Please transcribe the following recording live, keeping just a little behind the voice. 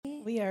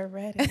We are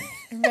ready.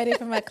 I'm ready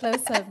for my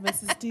close-up,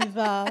 Mrs.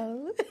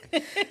 Duval.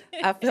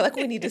 I feel like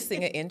we need to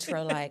sing an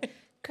intro like,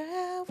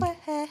 girl, what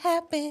had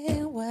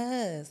happened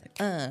was,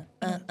 We're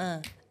going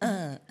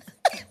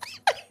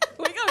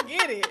to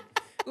get it.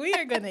 We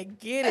are going to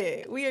get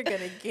it. We are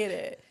going to get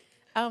it.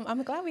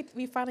 I'm glad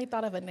we finally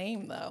thought of a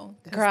name, though.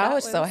 Girl, I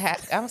was so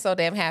happy. I'm so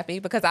damn happy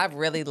because I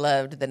really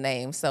loved the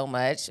name so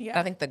much. Yeah.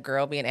 I think the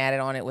girl being added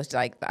on it was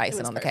like the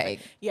icing on the cake.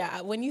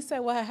 Yeah, when you said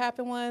what had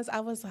happened was, I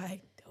was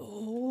like,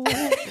 oh,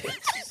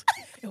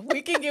 if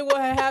we can get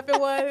what had happened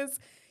was,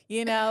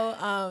 you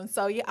know.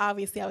 So yeah,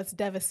 obviously I was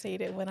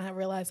devastated when I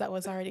realized that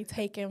was already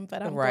taken,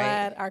 but I'm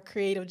glad our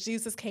creative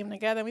juices came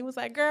together and we was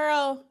like,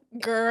 girl.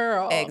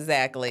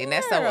 Exactly, and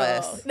that's so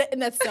us.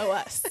 And that's so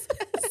us.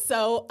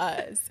 So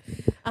us.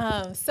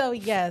 So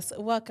yes,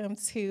 welcome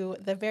to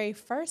the very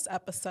first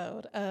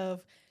episode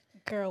of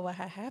Girl, What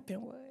Had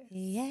Happened Was.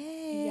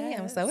 Yay, Yes.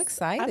 I'm so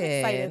excited. I'm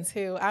excited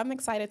too. I'm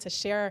excited to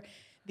share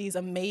these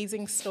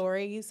amazing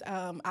stories.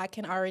 I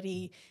can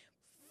already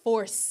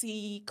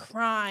foresee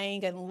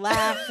crying and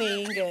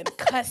laughing and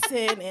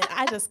cussing, and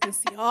I just can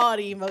see all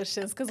the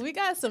emotions because we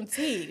got some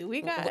tea.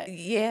 We got,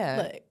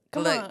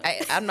 Look, come on.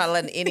 I'm not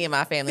letting any of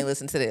my family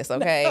listen to this,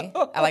 okay?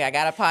 No. I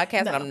got a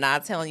podcast, and I'm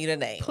not telling you the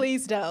name.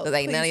 Please don't. Because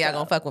ain't none of y'all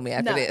gonna fuck with me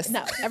after this.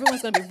 No,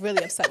 everyone's gonna be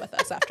really upset with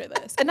us after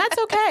this, and that's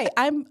okay.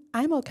 I'm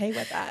okay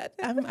with that.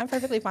 I'm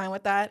perfectly fine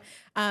with that.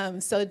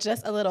 So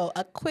just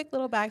a quick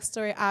little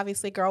backstory.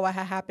 Obviously, Girl, What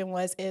Had Happened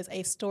is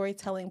a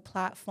storytelling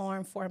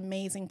platform for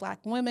amazing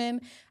Black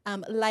women,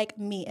 like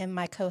me and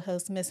my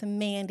co-host Miss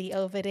Mandy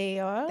over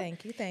there.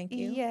 Thank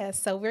you. Yeah,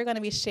 so we're going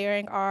to be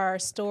sharing our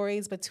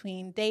stories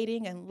between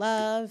dating and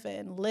love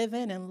and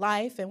living and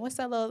life. And what's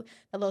that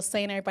little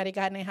saying everybody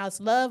got in their house?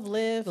 Love,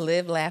 live,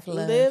 Laugh,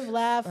 love. live,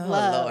 laugh,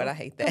 love. Oh, Lord, I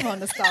hate that. Come on,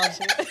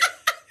 nostalgia.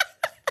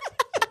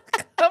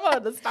 Come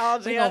on,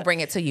 nostalgia. We're going to bring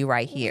it to you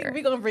right here.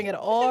 We're going to bring it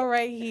all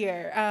right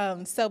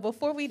here. So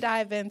before we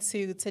dive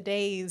into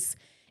today's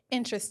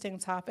interesting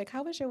topic,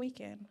 how was your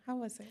weekend? How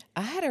was it?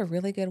 I had a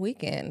really good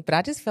weekend, but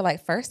I just feel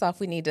like first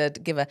off, we need to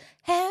give a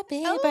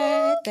happy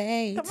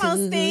birthday come to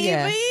on, Stevie.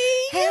 ya.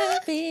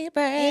 Happy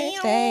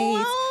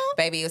birthday.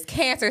 Baby, it was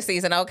cancer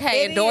season,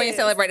 okay? And Dorian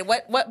celebrated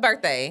what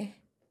birthday?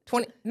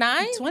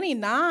 29?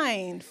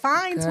 29.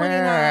 Fine, Girl,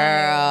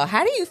 29.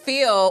 how do you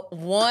feel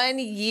 1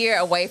 year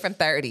away from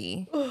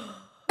 30?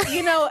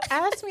 You know,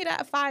 asked me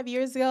that 5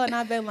 years ago, and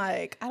I've been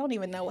like, I don't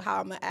even know how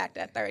I'm gonna act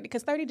at 30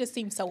 because 30 just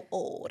seems so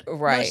old.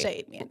 Right. No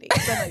shade, Mandy.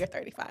 I know you're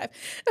 35.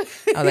 I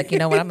was like, you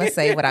know what? I'm gonna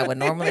say what I would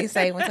normally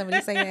say when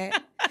somebody say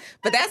that.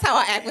 But that's how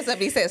I act when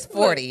somebody says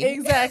 40.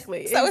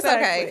 Exactly. So it's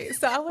okay.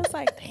 So I was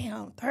like,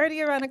 damn,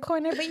 30 around the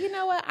corner. But you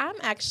know what? I'm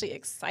actually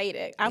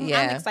excited. I'm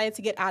excited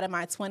to get out of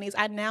my 20s.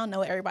 I now know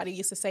what everybody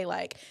used to say,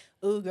 like,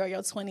 ooh, girl,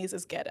 your 20s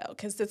is ghetto.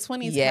 Because the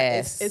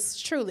 20s is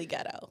truly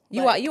ghetto.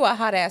 You are a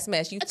hot ass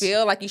mess. You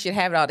feel like you should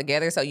have it all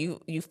together, so you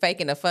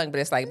faking the funk, but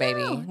it's like,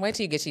 baby, wait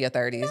till you get to your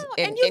 30s. No,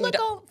 and you look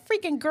on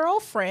freaking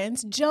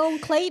Girlfriends. Joan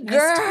Clayton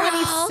is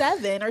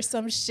 27 or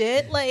some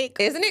shit. Like,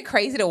 isn't it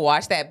crazy to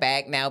watch that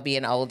back now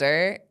being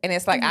older? And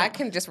it's like, I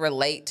can just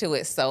relate to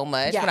it so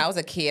much. When I was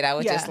a kid, I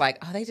was just like,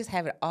 oh, they just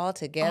have it all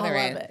together. All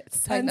and of it.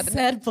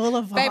 Sunset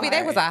Boulevard. Baby,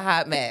 they was a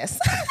hot mess.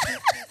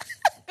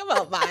 Come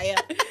on, Maya.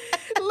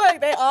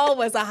 Look, they all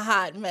was a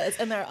hot mess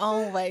in their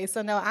own way.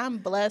 So no, I'm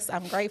blessed.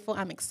 I'm grateful.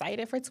 I'm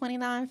excited for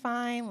 29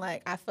 fine.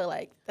 Like, I feel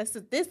like this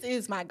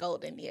is my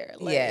golden year.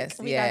 Like,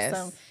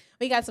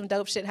 we got some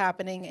dope shit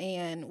happening,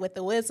 and with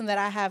the wisdom that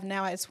I have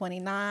now at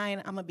 29,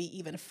 I'm gonna be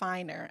even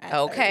finer at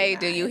 39.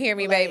 Do you hear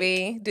me,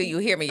 baby? Do you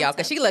hear me, y'all?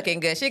 Because she looking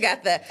good. She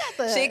got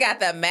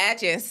the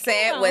matching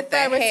set with the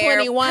hair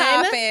 21.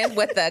 Popping,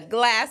 with the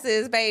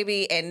glasses,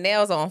 baby, and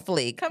nails on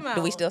fleek. Come on.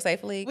 Do we still say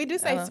fleek? We do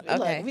say okay.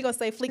 Look, we gonna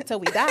say fleek till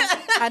we die.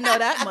 I know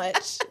that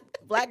much.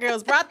 Black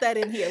girls brought that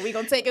in here. We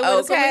gonna take it with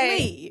us when we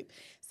leave.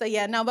 So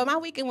yeah, no, but my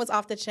weekend was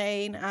off the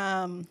chain. What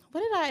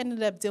did I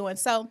ended up doing?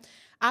 So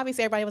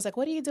obviously, everybody was like,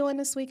 what are you doing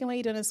this weekend? What are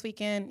you doing this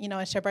weekend? You know,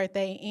 it's your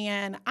birthday.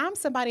 And I'm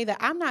somebody that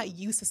I'm not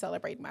used to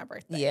celebrating my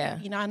birthday. Yeah.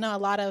 You know, I know a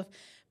lot of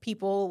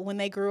people, when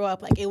they grew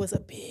up, like, it was a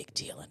big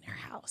deal in their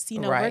house. You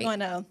know, we're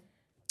going to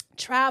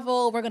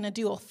travel. We're going to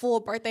do a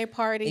full birthday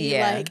party.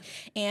 Yeah.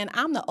 And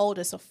I'm the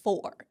oldest of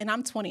 4, and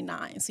I'm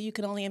 29. So you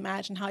can only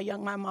imagine how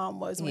young my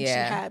mom was when she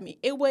had me.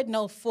 It wasn't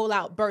no full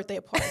out birthday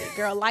party.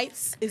 Girl,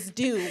 lights is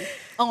due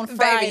on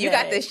Friday. Baby, you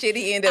got the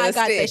shitty end of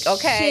the stick,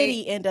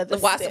 okay? Shitty end of the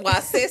stick.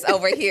 While sis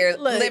over here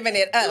living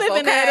it up,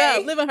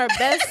 living her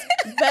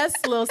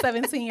best little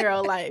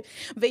 17-year-old life.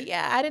 But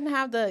yeah, I didn't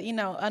have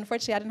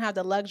unfortunately, I didn't have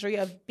the luxury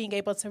of being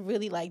able to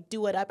really like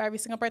do it up every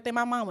single birthday.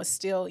 My mom was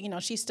still,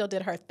 she still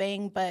did her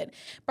thing, but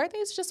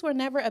birthdays just were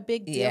never a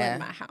big deal in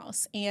my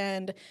house.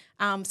 And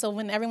so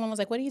when everyone was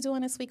like, what are you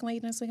doing this week? What are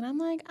you doing this week? And I'm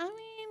like,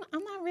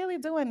 I'm not really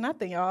doing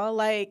nothing, y'all.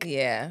 Like,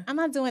 I'm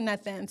not doing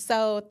nothing.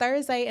 So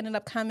Thursday ended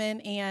up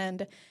coming,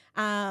 and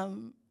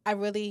I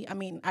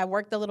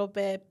worked a little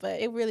bit, but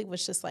it really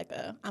was just like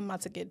I'm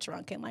about to get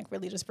drunk and like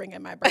really just bring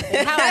in my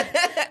birthday. How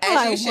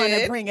I want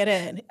to bring it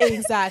in.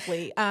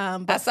 Exactly.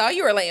 But I saw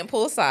you were laying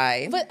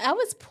poolside. But I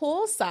was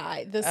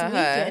poolside this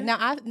weekend. Now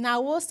I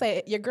will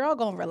say your girl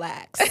gonna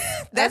relax.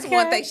 That's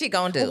one thing she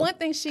gonna do. One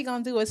thing she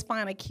gonna do is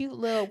find a cute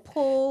little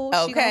pool.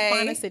 Okay. She gonna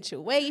find a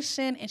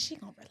situation and she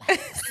gonna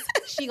relax.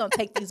 She gonna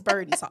take these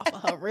burdens off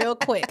of her real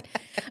quick.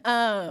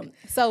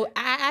 So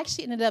I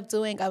actually ended up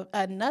doing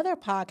another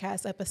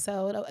podcast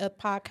episode, a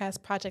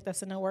podcast project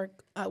that's in the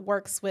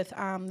works with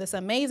this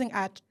amazing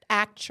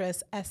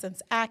actress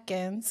Essence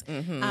Atkins,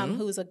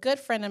 who's a good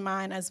friend of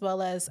mine, as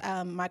well as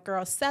my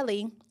girl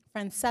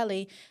friend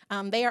Selly.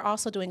 They are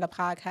also doing a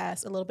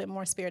podcast a little bit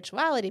more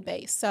spirituality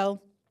based.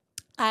 So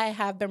I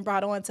have been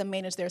brought on to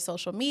manage their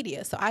social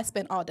media. So I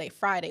spent all day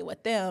Friday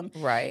with them.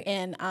 Right.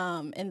 And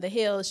in the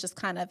hills, just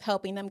kind of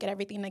helping them get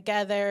everything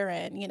together.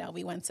 And,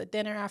 we went to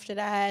dinner after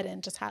that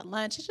and just had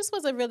lunch. It just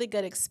was a really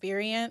good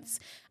experience,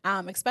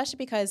 especially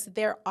because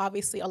they're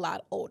obviously a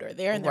lot older.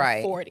 They're in their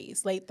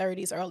 40s, late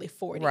 30s, early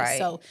 40s. Right.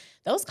 So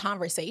those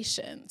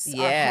conversations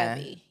are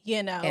heavy,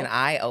 And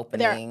eye-opening.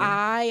 They're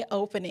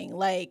eye-opening.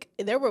 Like,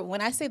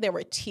 when I say there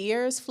were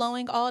tears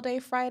flowing all day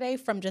Friday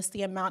from just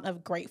the amount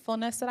of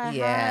gratefulness that I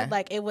had,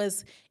 like, it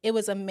was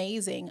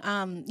amazing.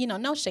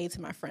 No shade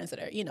to my friends that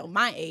are,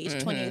 my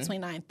age, 28,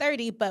 29,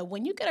 30. But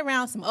when you get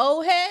around some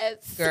old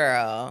heads.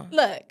 Girl.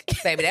 Look.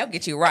 Baby, that'll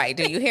get you right.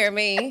 Do you hear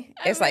me?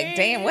 It's like,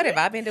 damn, what have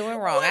I been doing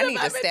wrong? I need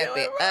to step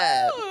it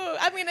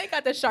up. They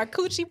got the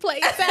charcuterie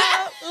plates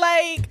out.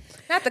 Like.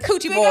 Not the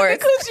coochie boards.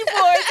 The coochie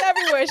boards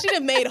everywhere. She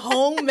done made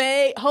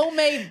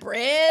homemade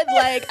bread.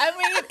 Like,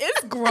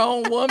 it's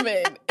grown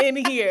woman in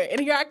here.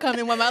 And here I come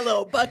in with my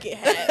little bucket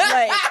hat.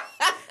 Like,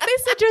 they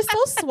said, you're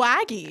so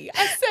swaggy.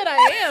 I said, I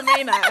am,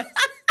 ain't I?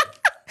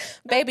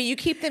 Baby, you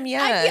keep them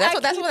young.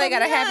 That's what they got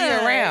to have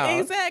you around.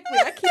 Exactly.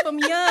 I keep them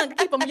young.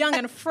 Keep them young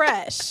and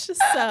fresh.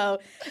 So,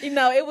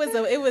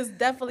 it was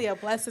definitely a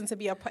blessing to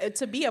be a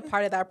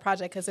part of that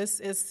project, because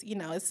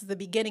it's the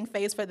beginning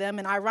phase for them.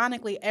 And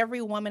ironically,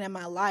 every woman in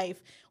my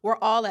life, we're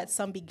all at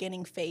some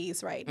beginning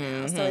phase right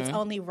now. So it's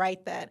only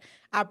right that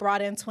I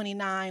brought in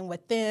 29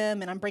 with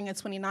them, and I'm bringing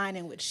 29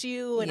 in with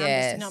you, and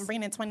I'm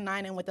bringing in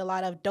 29 in with a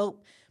lot of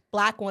dope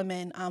Black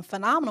women,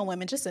 phenomenal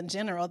women, just in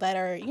general, that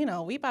are,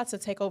 we about to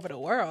take over the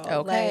world.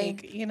 Okay.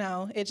 Like,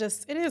 it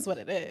is what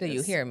it is. Do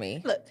you hear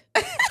me? Look,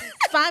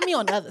 find me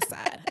on the other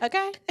side,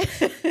 okay?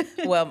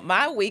 Well,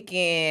 my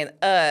weekend,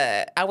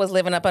 I was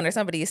living up under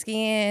somebody's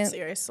skin.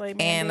 Seriously,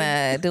 Mandy.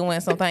 And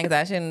doing some things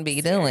I shouldn't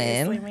be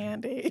doing. Seriously,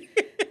 Mandy.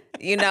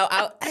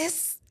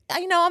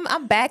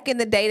 I'm back in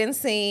the dating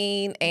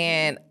scene,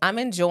 and I'm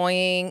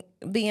enjoying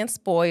being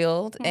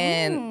spoiled,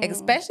 and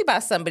especially by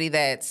somebody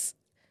that's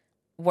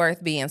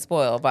worth being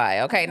spoiled by,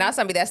 okay? Not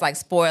somebody that's like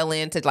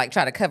spoiling to like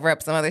try to cover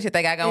up some other shit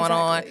they got going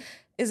on.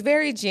 It's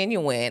very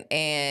genuine,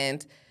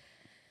 and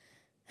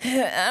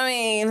in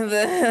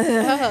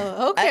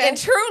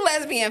true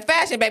lesbian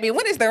fashion, baby,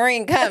 when is the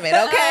ring coming,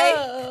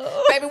 okay?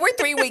 Baby, we're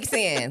 3 weeks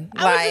in.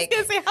 I was just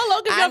gonna say, how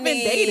long have y'all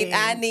been dating?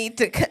 I need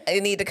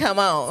to come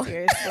on.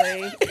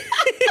 Seriously.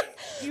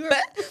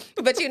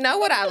 But you know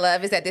what I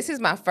love is that this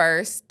is my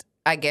first,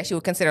 I guess you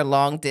would consider,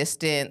 long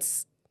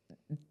distance.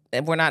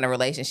 We're not in a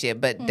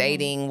relationship, but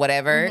dating,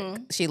 whatever.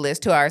 She lives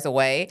 2 hours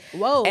away.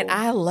 Whoa. And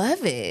I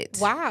love it.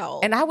 Wow.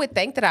 And I would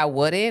think that I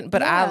wouldn't,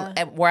 but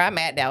where I'm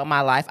at now in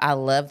my life, I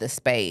love the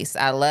space.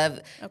 I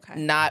love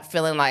not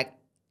feeling like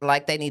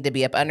they need to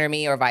be up under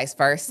me or vice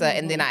versa.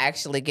 And then I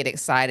actually get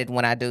excited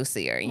when I do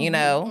see her,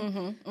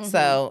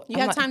 So you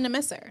have time to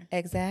miss her.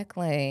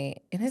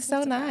 Exactly. And it's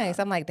so nice.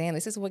 I'm like, damn,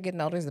 this is what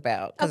getting older is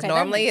about. Because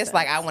normally it's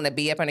like, I want to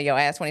be up under your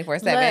ass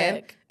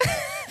 24/7.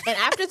 And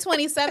after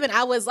 27,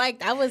 I was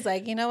like,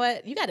 you know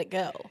what? You got to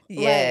go.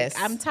 Yes.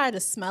 Like, I'm tired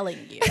of smelling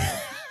you.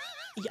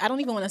 I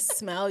don't even want to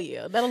smell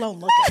you, let alone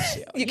look at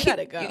you. You got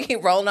to go. You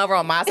keep rolling over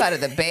on my side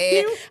of the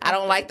bed. I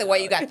don't like the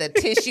way you got the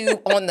tissue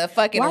on the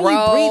fucking roll. Why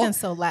are you breathing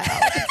so loud?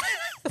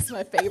 That's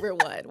my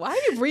favorite one. Why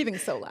are you breathing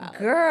so loud?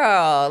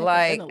 Girl,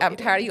 like, I'm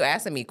tired of you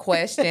asking me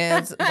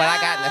questions, what I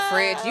got in the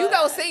fridge. You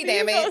go see,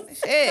 damn it.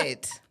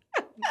 Shit.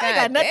 I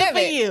got nothing for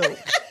you.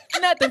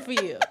 Nothing for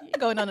you. You're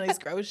going on these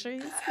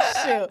groceries.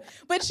 Shoot.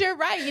 But you're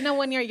right.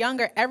 When you're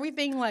younger,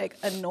 everything like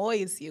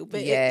annoys you.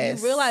 But you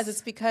realize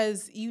it's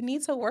because you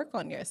need to work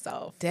on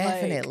yourself.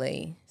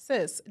 Definitely. Like,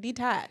 sis,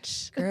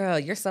 detach. Girl,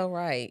 you're so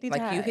right. Detach.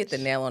 Like, you hit the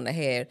nail on the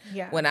head.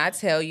 Yeah. When I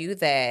tell you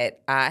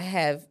that I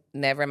have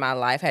never in my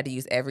life had to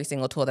use every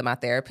single tool that my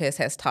therapist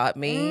has taught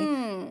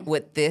me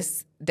with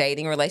this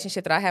dating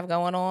relationship that I have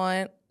going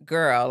on,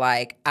 girl,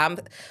 like,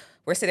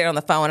 we're sitting on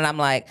the phone and I'm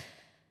like,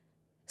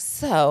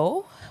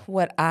 so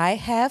what I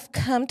have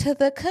come to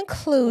the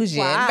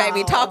conclusion,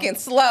 baby, talking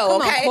slow,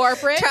 Come on,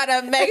 corporate.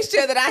 Try to make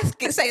sure that I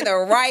can say the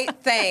right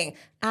thing.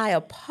 I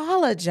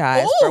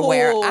apologize for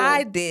where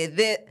I did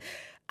this.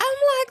 I'm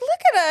like,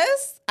 look at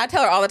us. I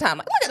tell her all the time,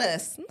 like, look at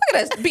us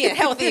being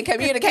healthy and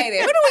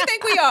communicative. Who do we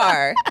think we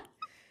are?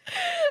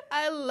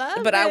 I love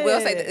it. But I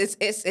will say that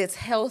it's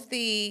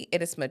healthy,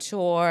 it is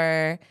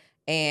mature,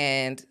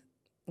 and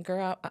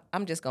Girl,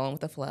 I'm just going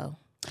with the flow.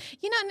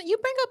 You know, you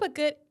bring up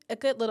a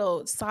good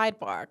little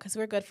sidebar because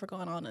we're good for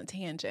going on a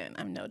tangent.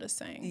 I'm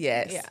noticing.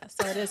 Yes. Yeah.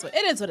 So it is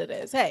what it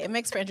is. Hey, it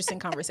makes for interesting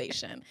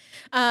conversation.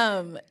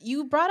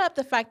 You brought up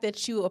the fact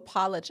that you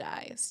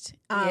apologized.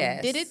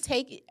 Yes.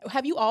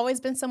 Have you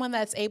always been someone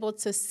that's able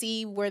to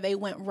see where they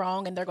went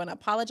wrong and they're going to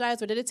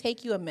apologize, or did it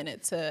take you a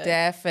minute to?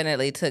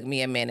 Definitely took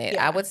me a minute.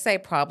 Yeah. I would say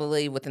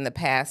probably within the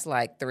past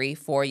like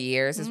 3-4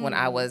 years is when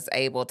I was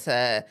able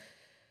to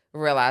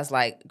realize,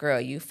 like,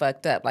 girl, you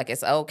fucked up. Like,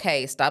 it's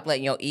okay. Stop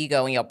letting your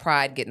ego and your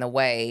pride get in the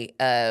way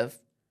of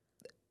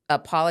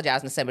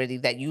apologizing to somebody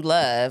that you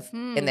love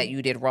and that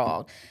you did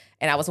wrong.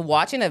 And I was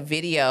watching a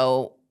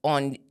video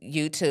on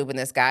YouTube, and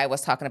this guy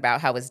was talking about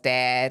how his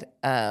dad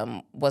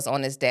was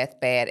on his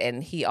deathbed,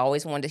 and he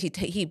always wanted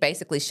he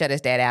basically shut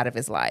his dad out of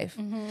his life.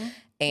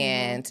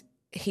 And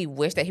he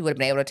wished that he would have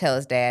been able to tell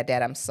his dad,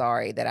 Dad, I'm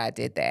sorry that I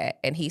did that.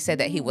 And he said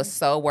that he was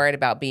so worried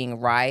about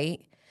being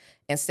right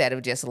instead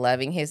of just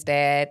loving his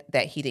dad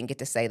that he didn't get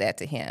to say that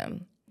to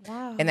him.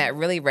 Wow. And that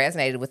really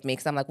resonated with me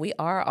because I'm like, we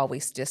are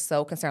always just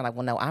so concerned. Like,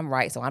 well, no, I'm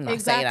right, so I'm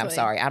not saying I'm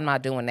sorry. I'm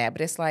not doing that.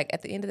 But it's like,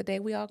 at the end of the day,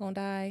 we all gonna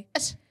die.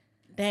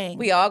 Dang.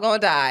 We all gonna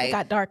die. It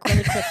got dark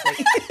really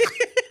quickly.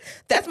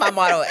 That's my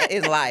motto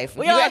in life.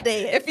 We all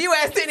dead. If you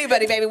ask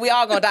anybody, baby, we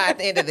all gonna die at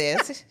the end of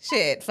this.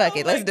 Shit, fuck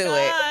it, let's do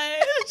it.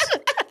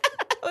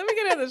 Let me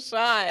get in the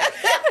shot.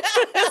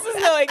 This is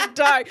going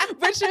dark,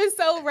 but you're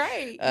so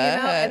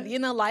right. You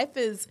know, life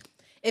is.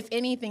 If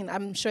anything,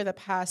 I'm sure the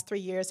past 3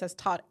 years has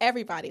taught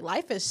everybody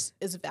life is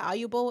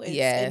valuable.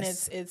 And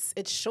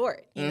it's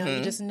short. You know,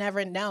 you just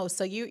never know.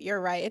 So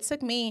you're right. It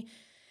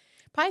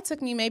probably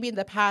took me maybe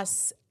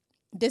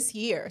this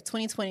year,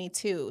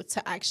 2022,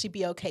 to actually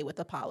be okay with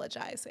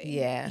apologizing.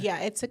 Yeah.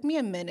 Yeah, it took me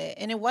a minute.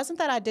 And it wasn't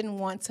that I didn't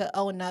want to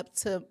own up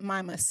to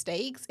my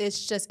mistakes.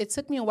 It's just, it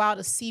took me a while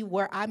to see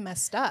where I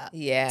messed up.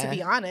 Yeah. To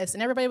be honest.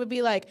 And everybody would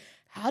be like,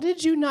 how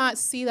did you not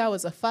see that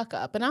was a fuck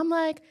up? And I'm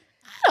like,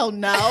 I don't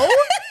know.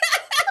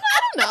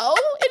 I don't know.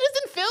 It just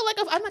didn't feel like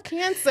I'm a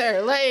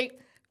Cancer. Like,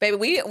 baby,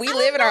 we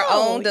live in our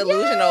own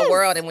delusional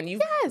world, and when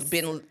you've Yes.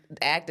 been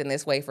acting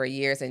this way for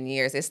years and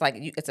years, it's like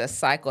it's a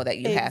cycle that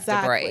you have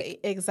to break.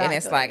 Exactly. And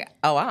it's like,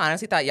 oh, I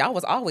honestly thought y'all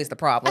was always the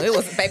problem. It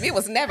was, baby, it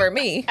was never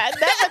me. I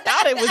never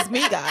thought it was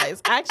me,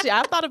 guys. Actually,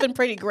 I thought it'd been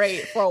pretty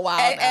great for a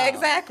while now.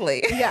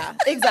 Exactly. Yeah,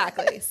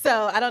 exactly.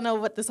 So I don't know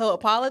what this whole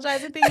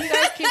apologizing thing you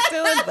guys keep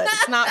doing, but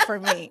it's not for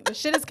me. The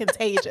shit is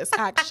contagious,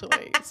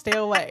 actually. Stay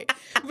away.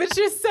 But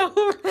you're so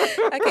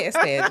I can't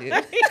stand you.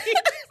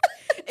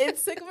 It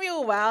took me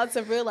a while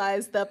to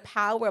realize the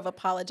power of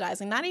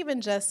apologizing, not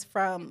even just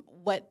from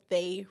what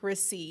they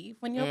receive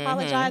when you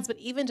apologize, but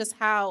even just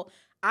how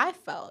I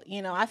felt.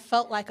 You know, I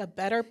felt like a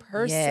better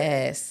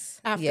person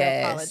after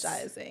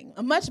apologizing.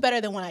 Much better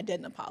than when I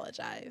didn't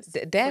apologize.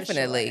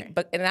 Definitely.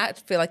 Sure. And I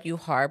feel like you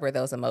harbor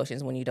those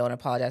emotions when you don't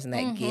apologize and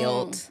that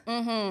guilt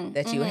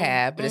that you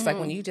have. But it's like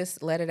when you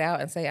just let it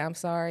out and say, I'm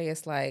sorry,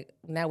 it's like,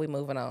 now we're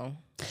moving on.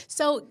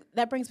 So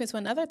that brings me to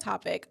another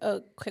topic.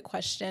 A quick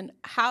question.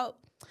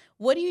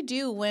 What do you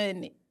do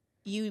when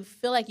you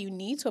feel like you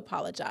need to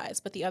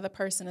apologize, but the other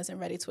person isn't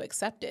ready to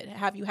accept it?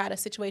 Have you had a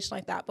situation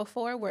like that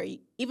before, where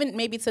even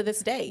maybe to this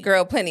day?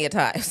 Girl, plenty of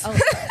times. Oh,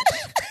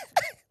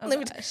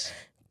 gosh.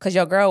 Because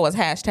your girl was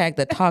hashtag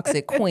the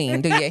toxic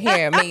queen. Do you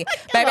hear me?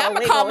 Baby, I'm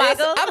going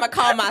to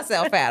call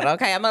myself out,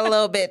 okay? I'm a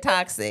little bit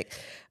toxic.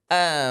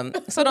 So,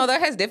 no, there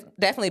has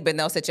definitely been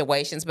those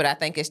situations, but I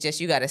think it's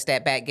just you got to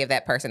step back, give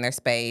that person their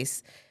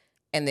space,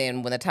 and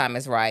then when the time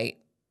is right,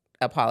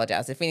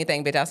 apologize. If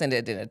anything, bitch, I'll send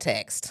it in a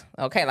text.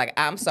 Okay, like,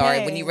 I'm sorry.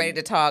 Dang. When you're ready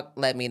to talk,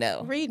 let me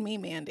know. Read me,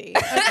 Mandy.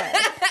 Okay.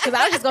 Because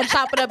I was just going to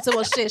chop it up to,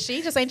 well, shit,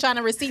 she just ain't trying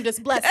to receive this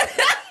blessing.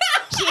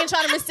 She ain't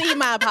trying to receive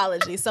my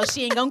apology, so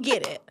she ain't going to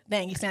get it.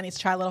 Dang, you see, I need to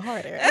try a little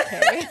harder.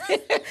 Okay.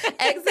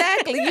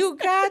 Exactly. You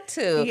got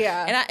to.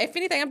 Yeah. And if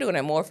anything, I'm doing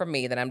it more for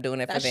me than I'm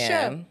doing it for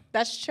them. True.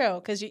 That's true.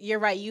 Because you're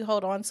right. You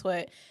hold on to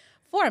it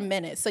for a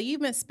minute. So you've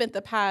been spent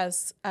the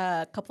past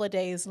couple of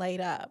days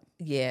laid up.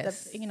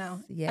 Yes.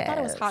 I thought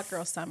it was hot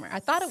girl summer. I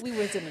thought we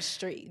was in the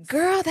streets.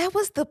 Girl, that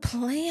was the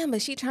plan,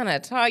 but she trying to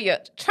tie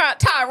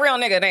a real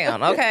nigga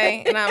down,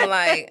 okay? And I'm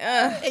like,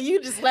 And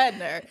you just letting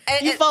her.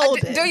 You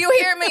folded. Do you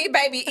hear me,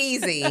 baby?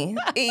 Easy.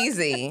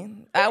 Easy.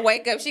 I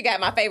wake up, she got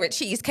my favorite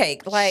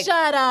cheesecake. Like,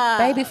 shut up.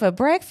 Baby, for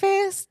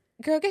breakfast?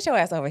 Girl, get your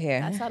ass over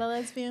here. That's how the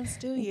lesbians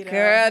do you, though.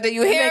 Girl, do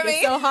you hear me?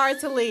 It's so hard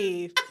to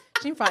leave.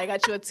 She probably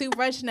got you a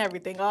toothbrush and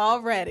everything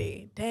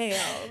already. Damn.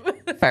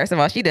 First of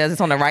all, she does this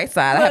on the right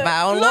side. I have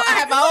my own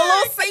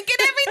little sink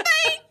and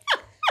everything.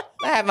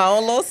 I have my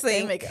own little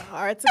sink. They make it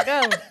hard to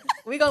go.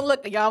 We gonna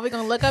look, y'all. We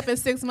gonna look up in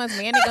 6 months.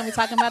 Mandy gonna be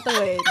talking about the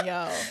wedding,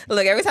 y'all.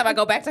 Look, every time I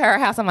go back to her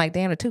house, I'm like,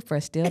 damn, the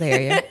toothbrush still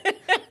there. Yeah.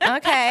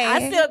 Okay.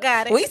 I still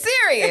got it. We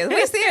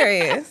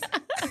serious.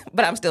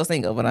 But I'm still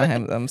single, but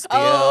I'm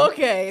still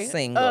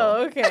single.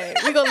 Oh, okay.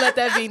 We're going to let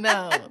that be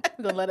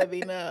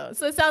known.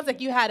 So it sounds like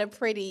you had a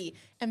pretty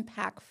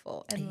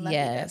impactful and lovely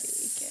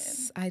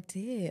weekend.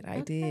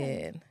 I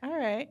did. All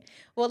right.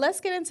 Well,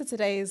 let's get into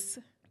today's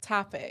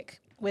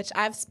topic, which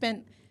I've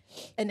spent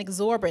an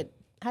exorbitant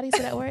how do you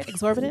say that word?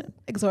 Exorbitant?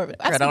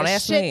 Exorbitant. I spent a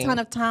shit ton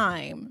of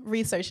time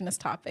researching this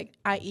topic,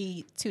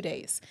 i.e. 2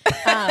 days.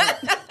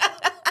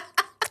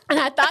 And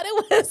I thought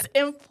it was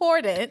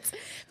important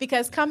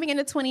because coming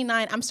into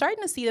 29, I'm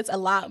starting to see this a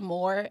lot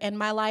more in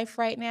my life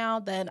right now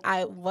than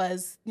I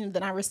was,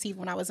 than I received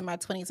when I was in my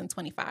 20s and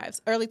 25s,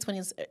 early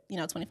 20s,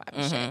 25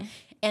 and shit.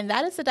 And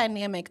that is the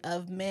dynamic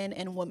of men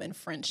and women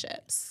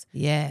friendships.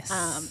 Yes.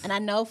 And I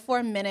know for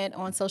a minute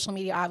on social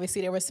media,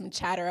 obviously there was some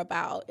chatter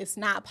about it's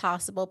not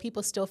possible.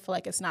 People still feel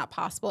like it's not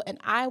possible. And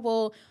I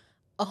will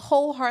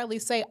wholeheartedly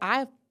say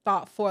I've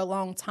thought for a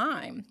long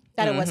time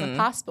that it wasn't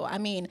possible. I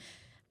mean,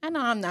 I know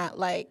I'm not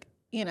like,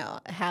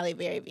 Halle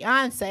Berry,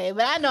 Beyonce,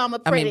 but I know I'm a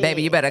pretty. I mean,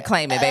 baby, you better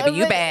claim it, baby.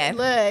 You bad.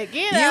 Look,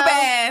 you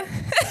bad.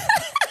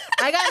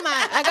 I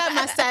got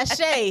my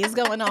sachets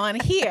going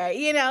on here,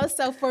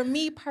 So for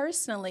me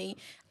personally,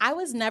 I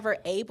was never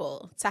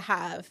able to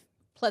have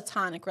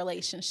platonic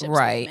relationships with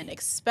men,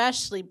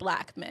 especially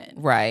Black men.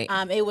 Right.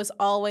 It was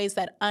always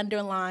that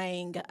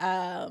underlying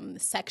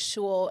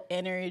sexual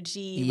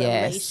energy,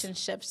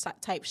 relationship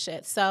type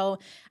shit. So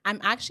I'm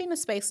actually in a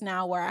space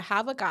now where I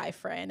have a guy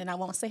friend, and I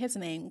won't say his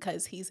name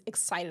because he's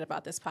excited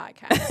about this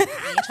podcast.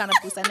 I ain't trying to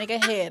boost that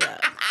nigga head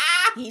up.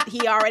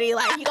 He already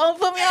like, you gonna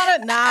put me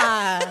on it?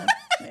 Nah,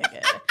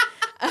 nigga.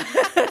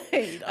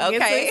 Don't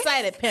get so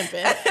excited,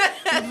 pimping.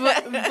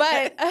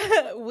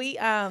 But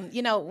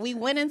we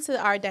went into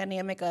our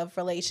dynamic of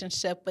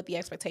relationship with the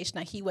expectation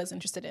that he was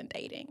interested in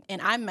dating,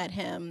 and I met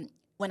him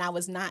when I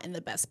was not in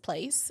the best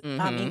place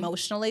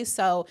emotionally.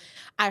 So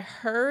I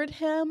heard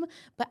him,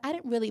 but I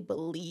didn't really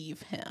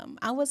believe him.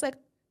 I was like,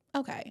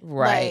 okay.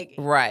 Right.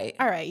 All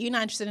right. You're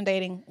not interested in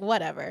dating,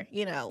 whatever,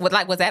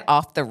 Was that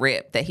off the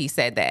rip that he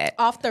said that?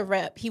 Off the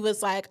rip. He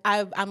was like,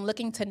 I'm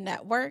looking to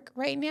network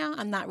right now.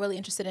 I'm not really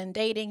interested in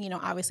dating.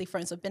 Obviously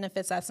friends with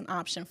benefits, that's an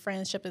option.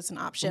 Friendship is an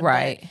option.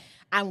 Right. But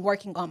I'm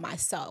working on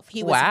myself.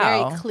 He was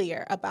very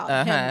clear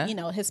about him,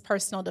 his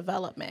personal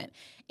development.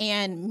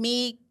 And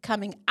me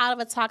coming out of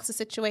a toxic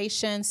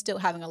situation, still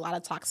having a lot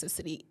of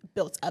toxicity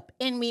built up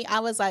in me, I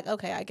was like,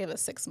 okay, I give it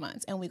 6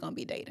 months and we're going to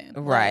be dating.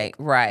 Right.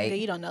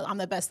 You don't know. I'm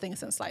the best thing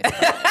since sliced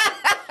bread.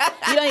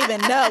 You don't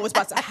even know what's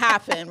about to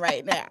happen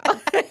right now.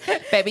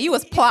 Baby, you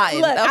was plotting.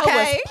 Look, okay?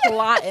 I was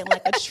plotting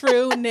like a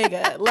true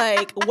nigga,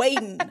 like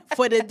waiting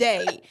for the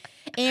day.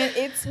 And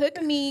it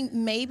took me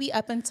maybe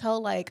up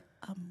until like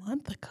a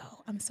month ago,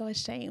 I'm so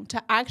ashamed,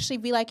 to actually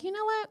be like, you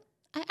know what?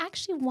 I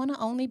actually want to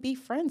only be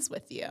friends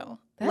with you.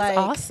 That's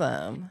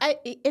awesome.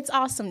 It's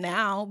awesome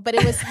now, but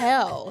it was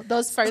hell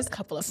those first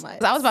couple of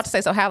months. I was about to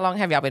say, so how long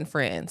have y'all been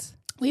friends?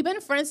 We've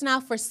been friends now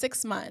for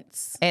 6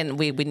 months. And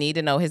we need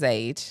to know his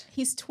age.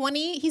 He's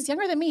 20. He's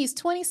younger than me. He's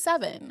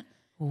 27.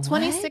 What?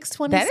 26,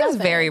 27. That is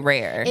very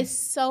rare. It's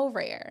so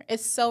rare.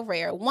 It's so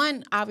rare.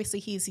 One, obviously,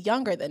 he's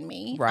younger than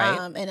me. Right.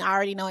 And I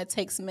already know it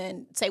takes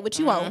men, say what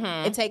you want,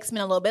 it takes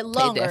men a little bit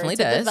longer to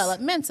develop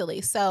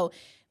mentally. So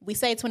we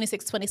say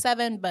 26,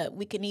 27, but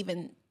we can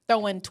even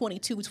throw in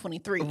 22,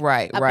 23.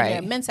 Right. In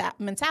there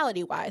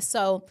mentality-wise.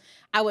 So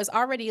I was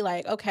already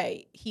like,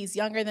 okay, he's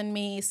younger than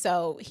me,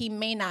 so he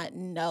may not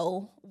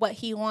know what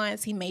he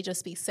wants. He may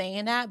just be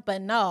saying that.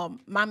 But no,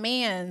 my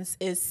man's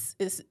is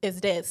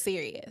dead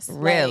serious.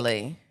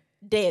 Really? Like,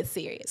 dead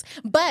serious.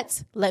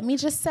 But let me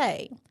just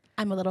say,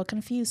 I'm a little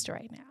confused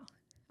right now.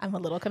 I'm a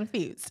little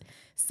confused.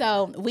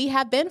 So we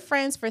have been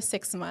friends for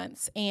 6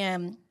 months,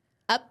 and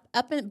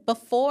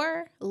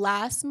before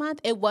last month,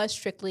 it was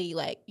strictly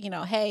like,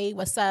 hey,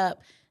 what's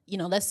up?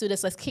 Let's do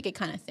this, let's kick it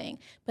kind of thing.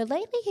 But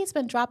lately he's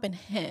been dropping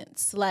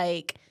hints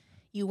like,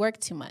 you work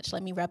too much,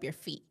 let me rub your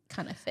feet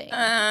kind of thing. You work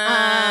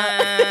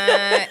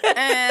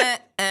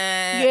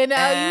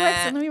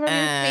too, let me rub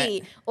your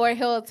feet. Or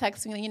he'll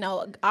text me,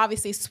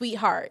 obviously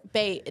sweetheart,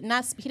 babe.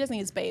 He doesn't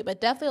use babe,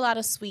 but definitely a lot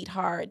of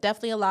sweetheart,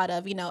 definitely a lot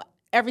of,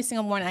 every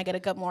single morning I get a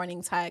good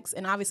morning text.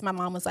 And obviously my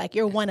mom was like,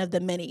 you're one of the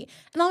many.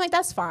 And I'm like,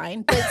 that's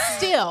fine. But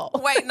still.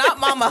 Wait, not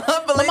mama.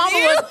 My mama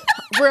was,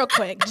 real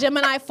quick,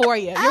 Gemini for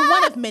you. You're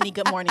one of many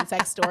good morning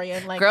text,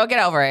 Dorian. Like, girl,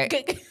 get over it.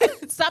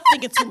 Stop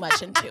thinking too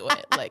much into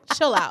it. Like,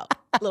 chill out,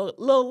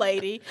 little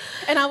lady.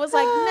 And I was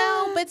like,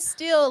 no, but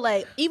still,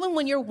 like, even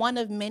when you're one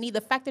of many,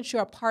 the fact that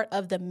you're a part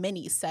of the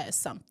many says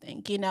something,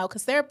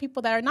 because there are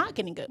people that are not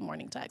getting good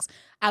morning texts.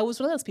 I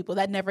was one of those people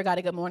that never got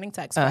a good morning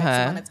text for X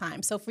amount of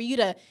time. So for you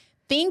to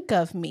think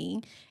of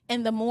me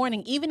in the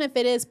morning, even if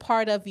it is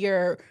part of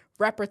your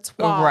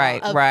repertoire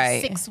of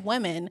 6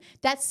 women,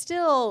 that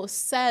still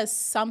says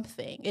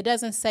something. It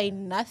doesn't say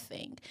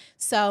nothing.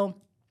 So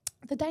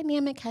the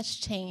dynamic has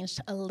changed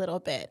a little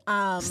bit.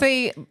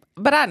 See,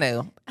 but I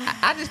knew.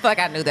 I just feel like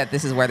I knew that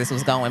this is where this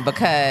was going,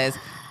 because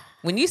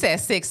when you said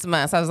 6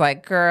 months, I was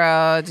like,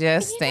 girl,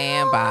 just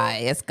stand by.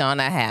 It's going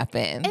to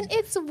happen. And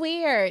it's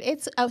weird.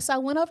 So I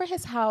went over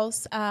his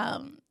house,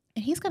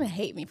 and he's going to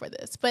hate me for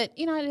this, but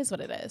it is what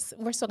it is.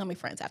 We're still going to be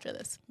friends after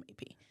this.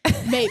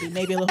 Maybe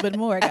a little bit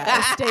more,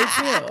 guys. Stay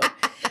tuned.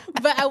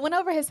 But I went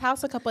over his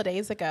house a couple of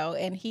days ago,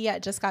 and he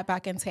had just got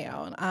back in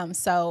town.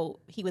 So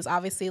he was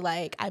obviously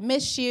like, I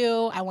miss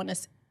you.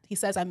 He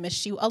says, I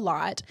miss you a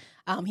lot.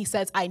 He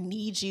says, I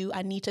need you.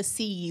 I need to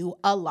see you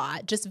a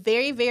lot. Just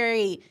very,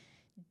 very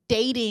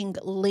dating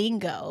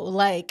lingo.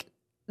 Like,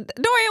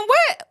 Dorian,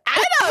 what?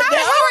 I don't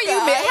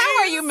know.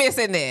 How are you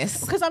missing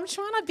this? Because I'm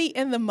trying to be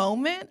in the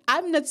moment.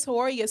 I'm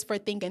notorious for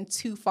thinking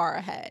too far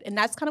ahead. And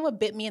that's kind of what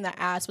bit me in the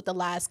ass with the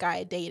last guy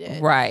I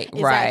dated. Right.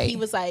 That he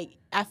was like,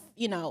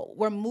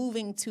 we're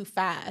moving too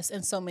fast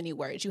in so many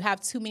words. You have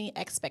too many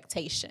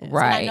expectations.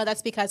 Right. And I know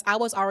that's because I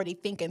was already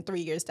thinking 3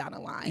 years down the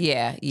line.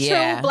 Yeah.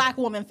 True Black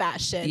woman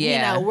fashion.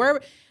 Yeah.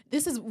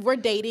 We're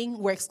dating.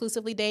 We're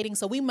exclusively dating.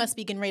 So we must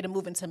be getting ready to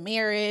move into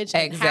marriage.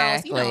 And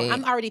Exactly. house.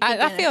 I'm already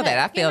thinking I feel ahead,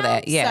 that. I feel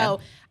that. Yeah.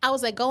 So I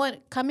was like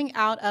coming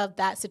out of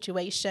that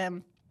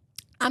situation,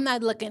 I'm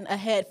not looking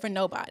ahead for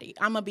nobody.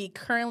 I'm going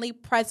to be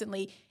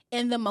presently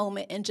in the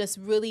moment and just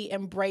really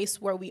embrace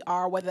where we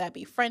are, whether that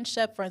be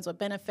friendship, friends with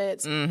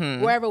benefits,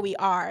 wherever we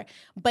are.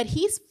 But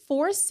he's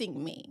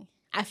forcing me,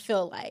 I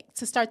feel like,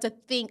 to start to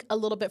think a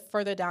little bit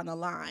further down the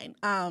line.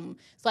 So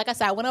like I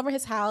said, I went over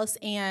his house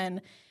and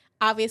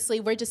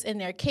obviously we're just in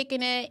there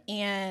kicking it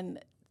and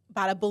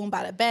bada boom,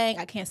 bada bang.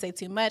 I can't say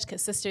too much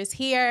because sister's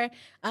here.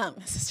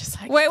 Sister's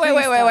like, wait.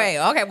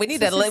 Okay, we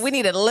need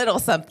a little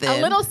something.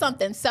 A little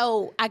something.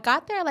 So I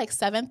got there like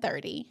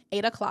 7:30,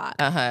 8 o'clock.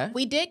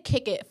 We did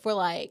kick it for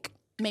like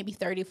maybe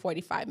 30,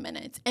 45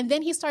 minutes. And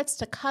then he starts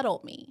to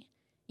cuddle me,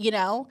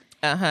 And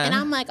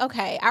I'm like,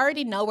 okay, I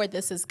already know where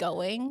this is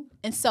going.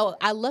 And so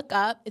I look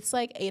up, it's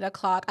like 8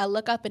 o'clock. I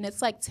look up and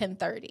it's like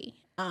 10:30.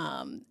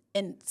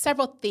 And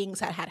several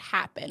things had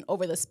happened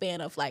over the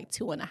span of like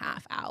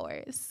 2.5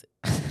 hours.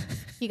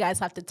 You guys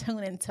have to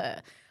tune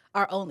into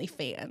our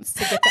OnlyFans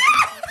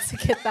to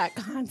get that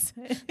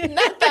content.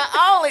 Not the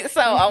only.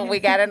 So we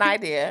got an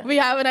idea. We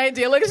have an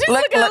idea. Look, she's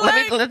looking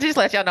let me just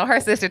let y'all know.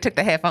 Her sister took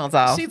the headphones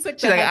off. She's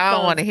like, I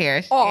don't want to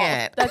hear.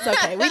 That's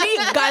okay. We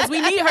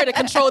need her to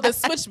control the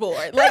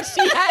switchboard. Like,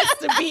 she has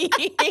to be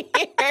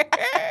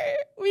here.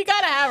 We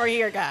gotta have her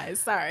here, guys.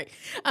 Sorry.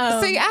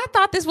 See, I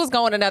thought this was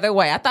going another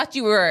way. I thought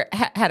you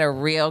had a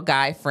real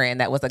guy friend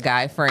that was a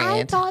guy friend.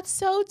 I thought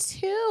so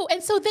too.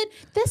 And so then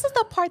this is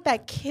the part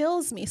that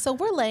kills me. So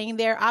we're laying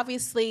there.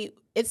 Obviously,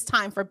 it's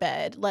time for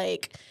bed.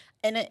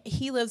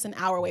 He lives an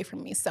hour away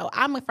from me. So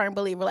I'm a firm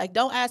believer, like,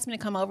 don't ask me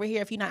to come over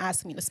here if you're not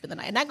asking me to spend the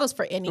night. And that goes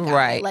for any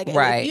guy.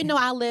 Right. If you know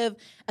I live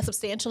a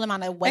substantial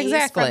amount of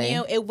ways from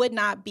you, it would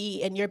not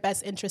be in your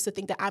best interest to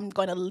think that I'm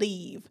going to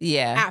leave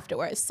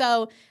afterwards.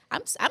 So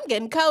I'm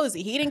getting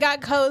cozy. He done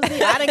got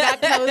cozy. I done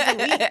got cozy.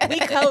 We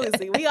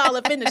cozy. We all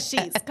up in the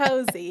sheets,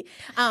 cozy.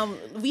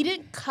 We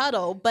didn't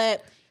cuddle,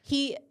 but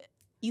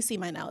you see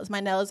my nails. My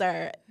nails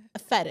are a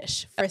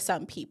fetish for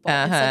some people.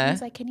 And so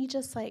he's like, can you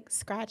just like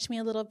scratch me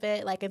a little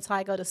bit, like until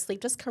I go to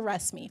sleep? Just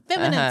caress me.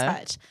 Feminine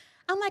touch.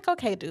 I'm like,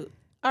 okay, dude.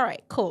 All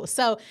right, cool.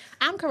 So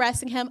I'm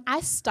caressing him.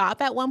 I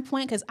stop at one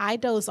point because I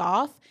doze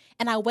off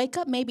and I wake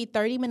up maybe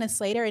 30 minutes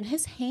later and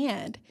his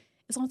hand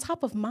is on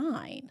top of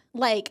mine.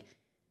 Like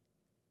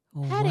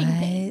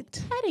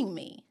petting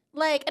me.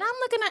 Like, and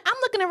I'm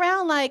looking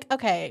around like,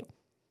 okay,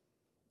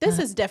 this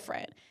is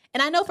different.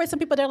 And I know for some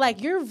people, they're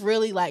like, you're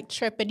really like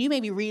tripping. You may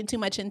be reading too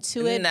much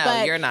into it. No,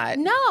 but you're not.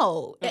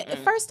 No.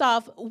 First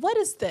off, what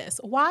is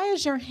this? Why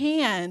is your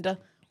hand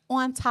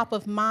on top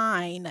of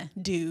mine,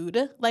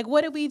 dude? Like,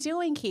 what are we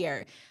doing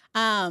here?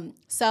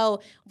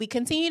 So we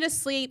continue to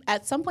sleep.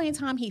 At some point in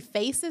time, he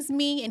faces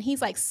me and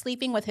he's like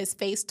sleeping with his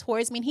face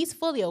towards me. And he's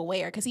fully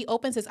aware because he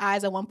opens his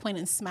eyes at one point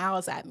and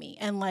smiles at me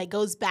and like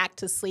goes back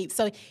to sleep.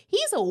 So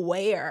he's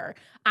aware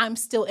I'm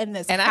still in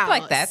this house. And I feel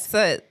like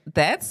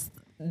that's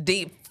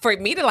deep. For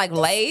me to like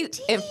lay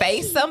and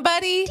face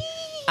somebody,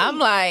 I'm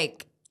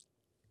like,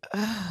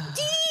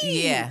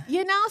 yeah.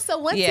 So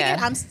once again,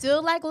 I'm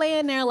still like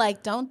laying there,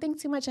 like, don't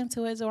think too much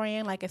into it,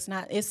 Dorian. Like, it's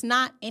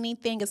not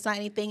anything.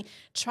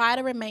 Try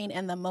to remain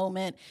in the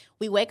moment.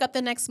 We wake up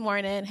the next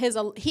morning.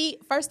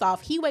 First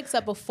off, he wakes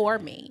up before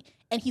me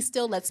and he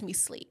still lets me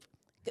sleep.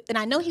 And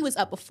I know he was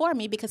up before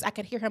me because I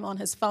could hear him on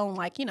his phone,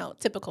 like,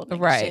 typical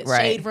nigga shit.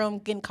 Shade room,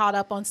 getting caught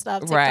up on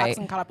stuff, TikToks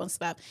getting caught up on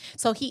stuff.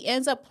 So he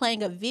ends up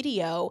playing a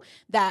video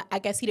that I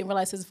guess he didn't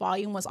realize his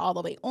volume was all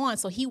the way on.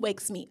 So he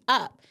wakes me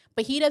up.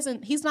 But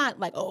he's not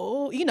like,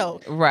 what you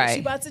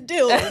about to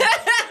do?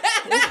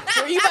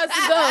 Where you about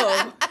to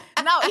go?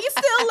 No, he's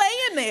still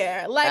laying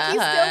there. Like,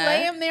 he's still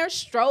laying there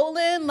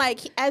strolling, like,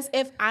 as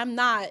if I'm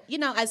not,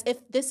 as if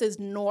this is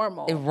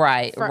normal.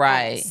 Right.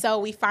 Us.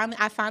 So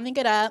I finally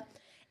get up.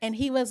 And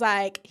he was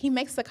like, he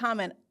makes the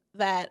comment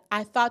that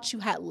I thought you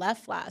had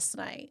left last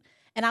night.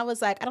 And I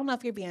was like, I don't know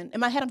if you're being, in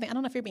my head I'm thinking, I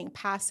don't know if you're being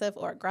passive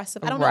or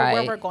aggressive. I don't know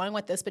where we're going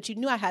with this, but you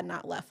knew I had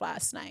not left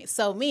last night.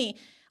 So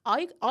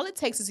all it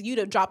takes is you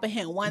to drop a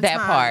hint one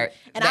time.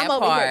 I'm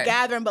over here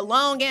gathering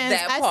belongings.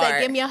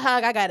 Said, give me a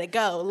hug. I got to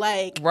go.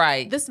 Like,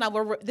 this is not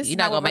what we're going to do. You're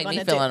not going to make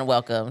me feel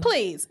unwelcome.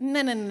 Please.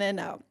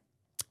 No.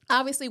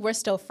 Obviously, we're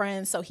still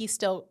friends, so he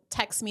still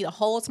texts me the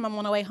whole time I'm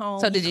on the way home.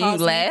 So did you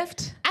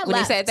left when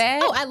he said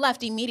that? Oh, I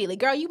left immediately.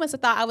 Girl, you must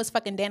have thought I was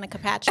fucking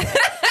Danica Patrick.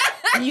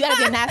 You got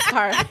to be a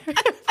NASCAR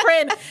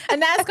friend, a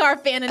NASCAR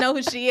fan to know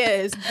who she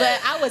is.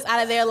 But I was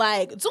out of there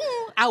like, zoom.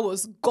 I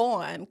was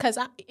gone because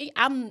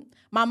I'm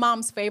my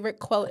mom's favorite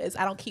quote is,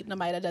 "I don't keep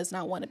nobody that does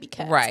not want to be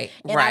kept." Right,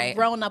 and right. I've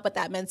grown up with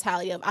that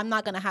mentality of I'm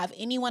not going to have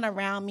anyone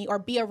around me or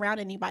be around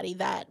anybody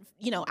that,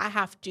 you know, I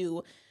have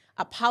to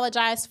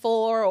apologize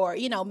for or,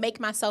 you know, make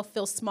myself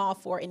feel small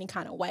for any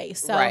kind of way.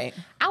 So Right.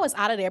 I was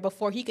out of there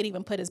before he could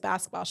even put his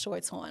basketball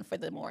shorts on for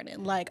the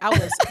morning. Like, I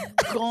was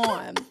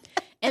gone.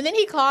 And then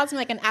he calls me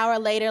like an hour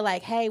later,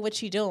 like, "Hey,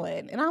 what you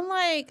doing?" And I'm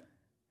like,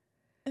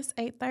 "It's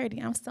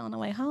 8:30. I'm still on the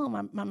way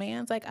home." My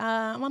man's like,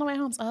 "I'm on the way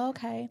home." So, "Oh,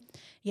 okay.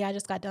 Yeah, I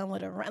just got done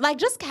with a run." Like,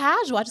 just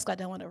casual. "I just got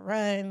done with a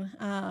run.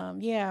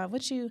 Yeah,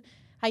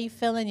 how you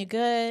feeling? You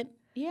good?"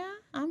 "Yeah,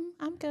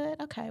 I'm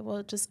good." "Okay,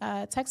 well, just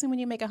text me when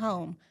you make it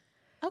home."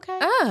 "Okay."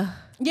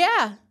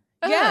 Yeah.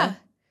 Yeah.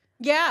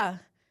 Yeah.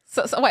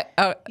 So wait.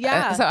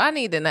 Yeah. So I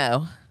need to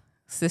know,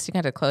 sis. You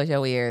got to close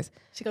your ears.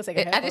 She gonna take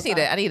her headphones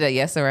off. I need a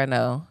yes or a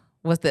no.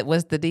 Was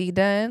the deed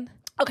done?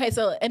 Okay,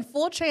 so in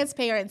full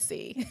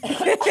transparency,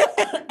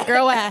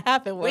 girl, what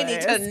happened was... We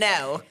need to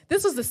know.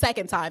 This was the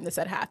second time this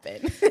had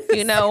happened.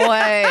 You know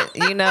what?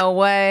 You know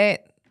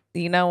what?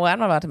 You know what? I'm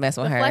not about to mess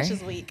with The her. flesh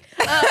is weak.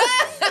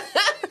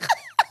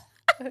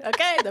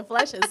 Okay, the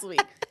flesh is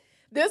weak.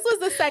 This was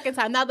the second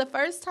time. Now, the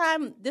first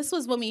time, this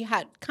was when we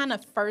had kind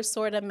of first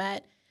sort of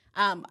met.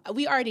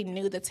 We already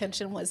knew the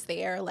tension was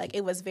there. Like,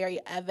 it was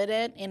very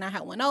evident. And I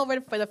had went over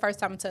for the first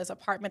time to his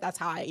apartment. That's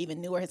how I even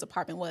knew where his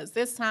apartment was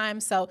this time.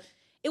 So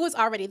it was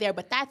already there.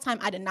 But that time,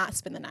 I did not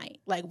spend the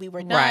night. Like, we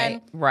were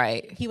done.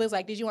 Right. He was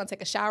like, "Did you want to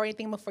take a shower or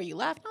anything before you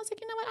left?" And I was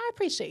like, "You know what? I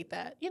appreciate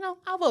that. You know,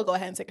 I will go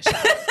ahead and take a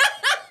shower."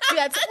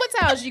 What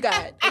towels you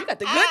got? "You got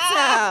the good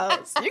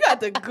towels. You got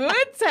the good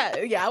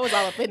towels." Yeah, I was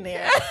all up in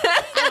there.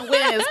 I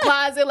went in his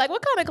closet, like,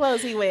 what kind of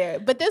clothes he wear?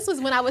 But this was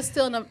when I was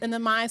still in the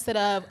mindset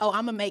of, oh,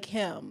 I'm going to make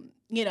him,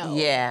 you know,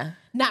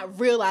 not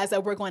realize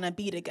that we're going to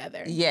be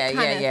together. Kind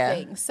of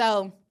thing.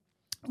 So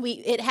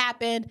it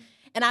happened,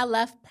 and I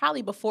left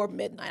probably before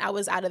midnight. I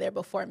was out of there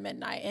before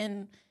midnight,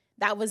 and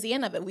that was the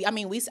end of it. We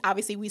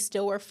obviously we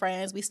still were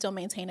friends. We still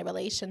maintained a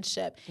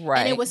relationship. Right.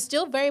 And it was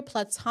still very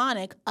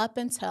platonic up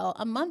until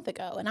a month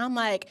ago. And I'm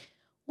like,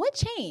 what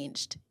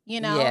changed?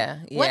 You know?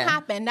 What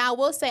happened? Now, I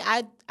will say,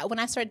 when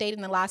I started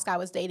dating the last guy I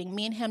was dating,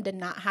 me and him did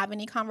not have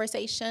any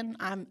conversation.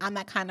 I'm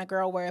that kind of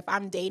girl where if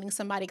I'm dating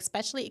somebody,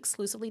 especially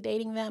exclusively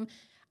dating them,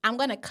 I'm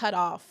going to cut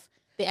off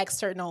the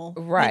external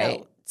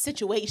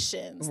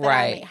situations that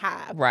I may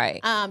have.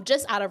 Right.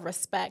 Just out of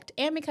respect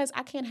and because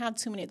I can't have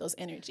too many of those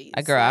energies.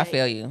 Girl, like, I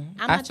feel you.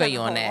 I feel you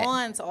on that.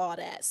 On to all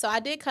that. So I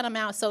did cut him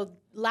out. So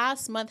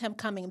last month, him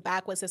coming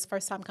back was his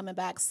first time coming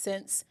back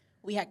since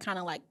we had kind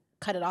of like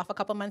cut it off a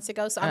couple months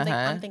ago. So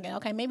I'm thinking,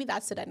 okay, maybe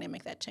that's the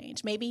dynamic that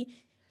changed. Maybe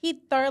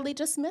he thoroughly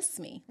just missed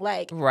me.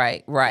 Like,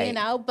 right. You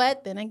know,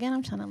 but then again,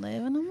 I'm trying to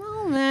live in the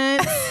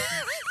moment.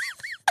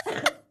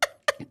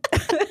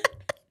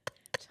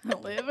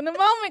 Live in the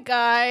moment,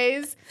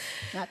 guys.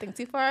 Not think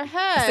too far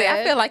ahead. See,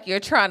 I feel like you're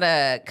trying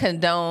to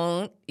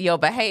condone your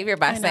behavior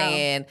by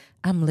saying,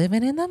 "I'm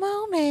living in the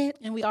moment."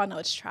 And we all know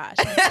it's trash.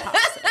 It's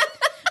toxic.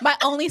 My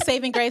only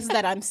saving grace is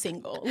that I'm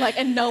single. Like,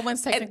 and no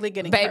one's technically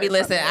getting Baby, hurt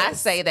listen, from I this.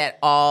 say that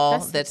all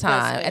the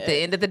time. That's At the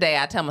end of the day,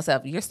 I tell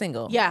myself, "You're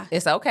single. Yeah.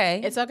 It's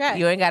okay. It's okay.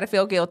 You ain't got to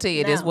feel guilty.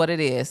 It is what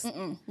it is."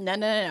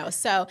 No.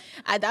 So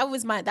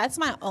that's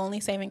my only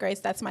saving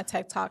grace. That's my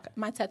TED Talk.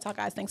 My TED Talk,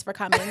 guys. Thanks for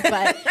coming.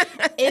 But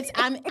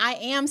I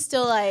am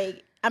still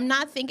like, I'm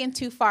not thinking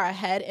too far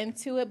ahead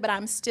into it, but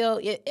I'm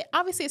still,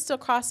 obviously it still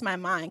crossed my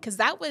mind because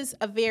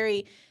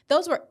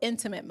those were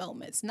intimate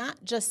moments,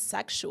 not just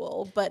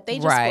sexual, but they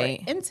just were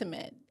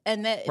intimate.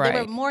 And they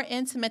were more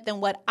intimate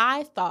than what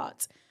I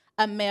thought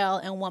a male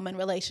and woman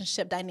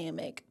relationship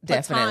dynamic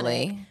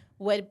platonic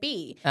would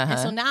be. And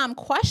so now I'm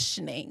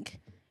questioning,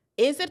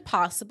 is it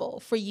possible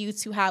for you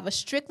to have a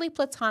strictly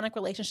platonic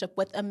relationship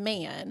with a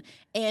man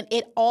and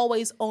it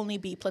always only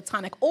be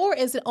platonic? Or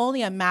is it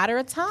only a matter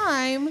of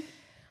time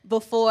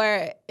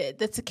before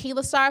the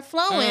tequila start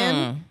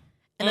flowing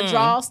and the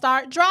draws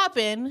start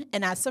dropping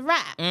and that's a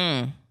wrap?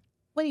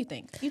 What do you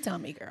think? You tell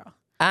me, girl.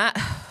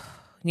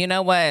 You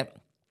know what?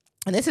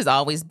 And this has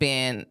always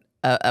been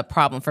a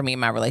problem for me in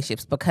my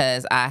relationships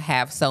because I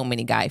have so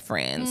many guy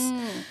friends.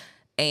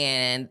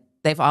 And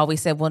they've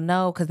always said, "Well,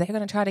 no, because they're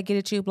going to try to get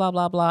at you, blah,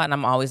 blah, blah." And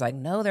I'm always like,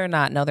 "No, they're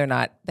not. No, they're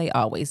not." They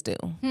always do.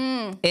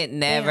 It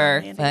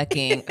never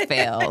fucking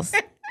fails.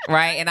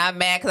 Right? And I'm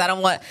mad because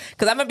I'm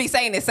going to be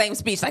saying the same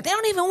speech. Like, they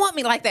don't even want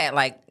me like that.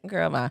 Like,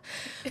 girl,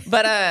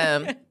 But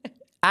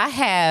I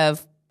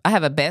have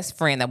a best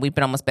friend that we've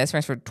been almost best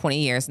friends for 20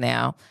 years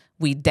now.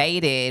 We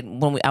dated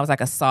when I was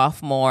like a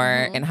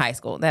sophomore in high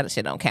school. That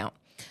shit don't count.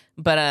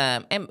 But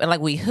and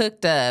like we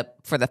hooked up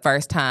for the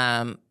first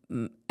time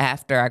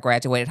after I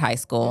graduated high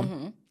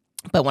school.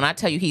 But when I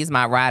tell you he's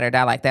my ride or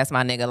die, like that's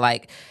my nigga.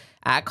 Like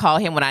I call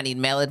him when I need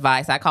male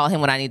advice. I call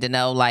him when I need to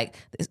know like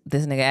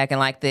this nigga acting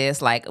like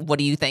this. Like, what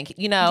do you think?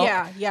 You know?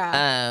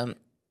 Yeah.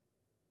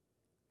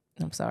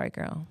 I'm sorry,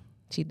 girl.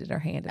 She did her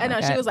hand. I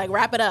know. She was like,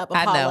 "Wrap it up,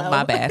 Apollo." I know.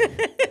 My bad.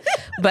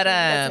 But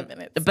 10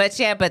 minutes.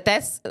 but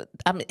that's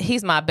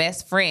he's my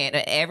best friend.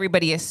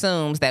 Everybody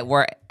assumes that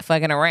we're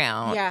fucking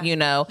around. Yeah. You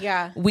know.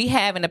 Yeah. We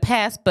have in the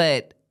past,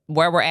 but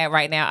where we're at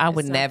right now, I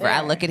would not never. I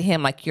there. look at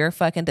him like you're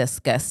fucking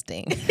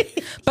disgusting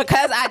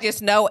because I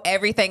just know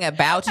everything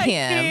about him,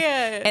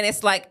 can't. and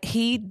it's like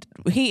he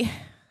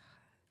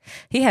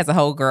has a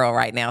whole girl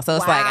right now, so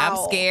it's like I'm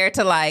Wow. scared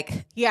to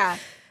like. Yeah.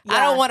 I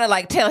don't want to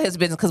like tell his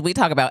business because we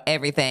talk about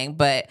everything,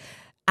 but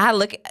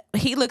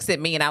he looks at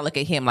me and I look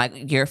at him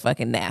like you're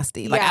fucking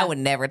nasty. Like Yeah. I would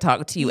never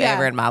talk to you Yeah.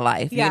 ever in my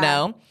life, Yeah. you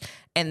know?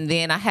 And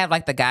then I have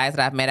like the guys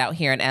that I've met out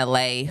here in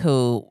LA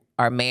who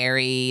are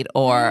married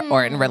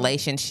or in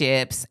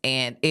relationships,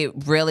 and it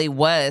really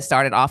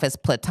started off as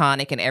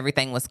platonic and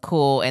everything was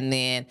cool, and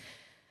then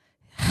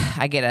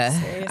I get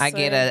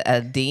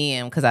a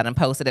DM because I done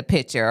posted a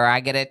picture, or I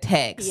get a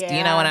text. You know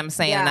Yeah. what I'm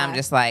saying? And I'm Yeah.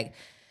 just like,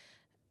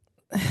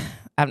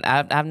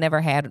 I've never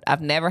had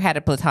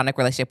a platonic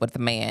relationship with a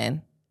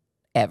man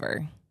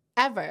ever.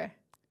 Ever.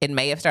 It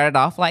may have started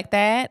off like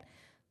that,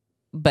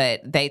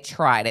 but they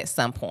tried at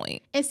some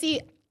point. And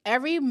see,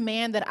 every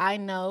man that I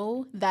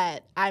know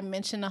that I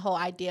mention the whole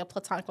idea of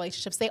platonic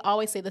relationships, they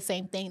always say the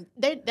same thing.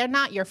 They're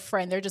not your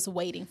friend. They're just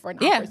waiting for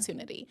an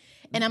opportunity.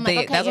 And I'm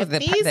like, okay, if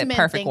these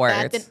men think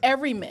that, then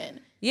every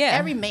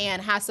man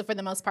has to, for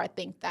the most part,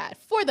 think that.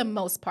 For the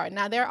most part.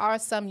 Now, there are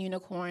some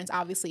unicorns,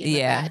 obviously, in the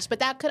batch, but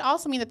that could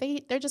also mean that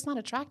they're just not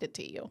attracted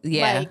to you.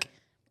 Yeah. Like,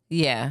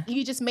 Yeah.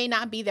 you just may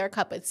not be their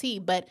cup of tea.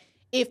 But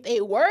if they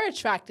were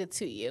attracted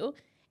to you,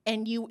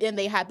 and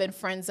they have been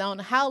friend zoned,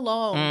 how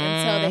long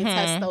until they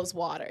test those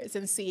waters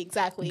and see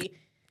exactly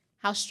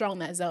how strong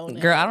that zone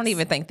is? Girl, I don't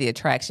even think the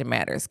attraction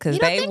matters because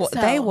You don't think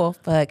so? they will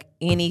fuck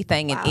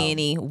anything and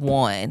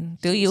anyone.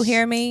 Do you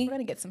hear me? We're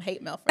gonna get some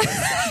hate mail for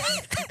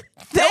this.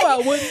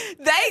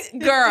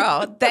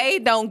 They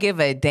don't give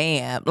a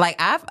damn. Like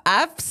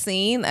I've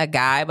seen a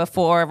guy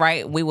before,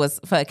 right? We was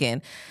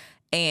fucking,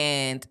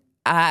 and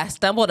I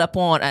stumbled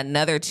upon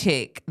another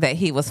chick that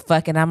he was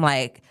fucking. I'm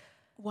like,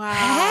 Wow.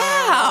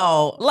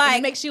 how? And Like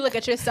it makes you look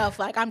at yourself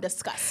like I'm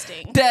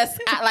disgusting.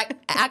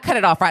 I cut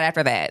it off right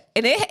after that,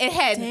 and it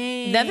had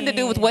nothing to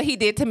do with what he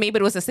did to me,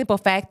 but it was a simple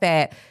fact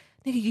that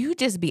nigga, you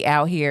just be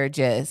out here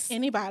just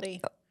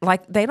Anybody.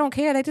 like they don't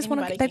care. They just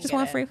want Anybody they can just get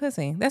want it. free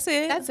pussy. That's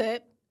it. That's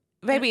it.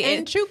 Baby.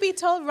 And truth be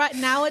told, right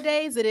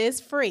nowadays it is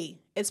free.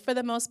 It's for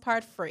the most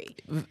part free.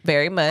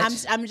 Very much.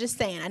 I'm just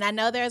saying, and I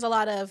know there's a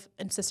lot of,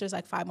 and sisters,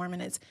 like 5 more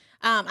minutes.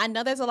 I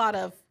know there's a lot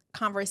of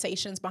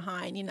conversations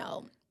behind,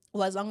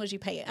 well, as long as you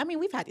pay it. I mean,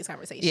 we've had these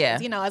conversations. Yeah.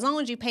 As long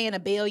as you paying a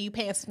bill, you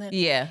paying something.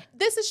 Yeah.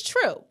 This is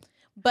true.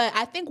 But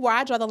I think where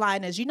I draw the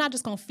line is you're not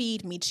just going to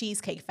feed me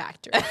Cheesecake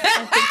Factory and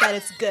think that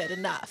it's good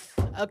enough.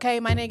 Okay,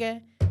 my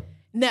nigga?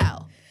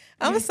 No.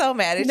 I'm so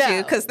mad at No.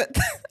 you because the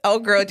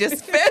old girl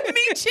just fed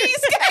me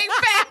Cheesecake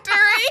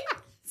Factory.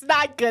 It's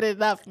not good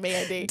enough,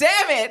 Mandy. Damn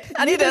it.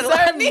 I need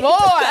more.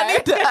 I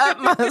need to up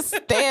my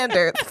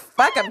standards.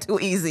 Fuck, I'm too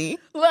easy.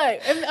 Look,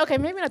 okay,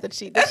 maybe not the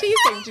cheese. The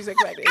cheesecake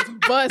factory is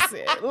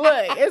busted.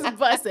 Look, it's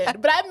busted.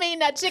 But I mean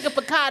that chicken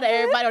piccata,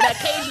 everybody, or that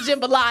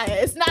Cajun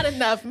jambalaya. It's not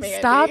enough, man.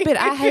 Stop it.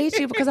 I hate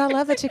you because I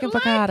love a chicken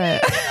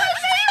piccata.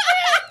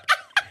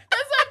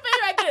 That's my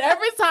favorite. I get it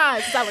every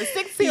time since I was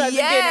 16. I was getting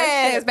that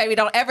Yes, shit. baby.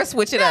 Don't ever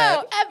switch it No,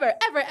 up.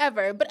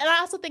 ever. But and I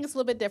also think it's a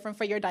little bit different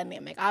for your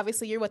dynamic.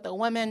 Obviously, you're with a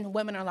woman.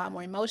 Women are a lot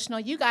more emotional.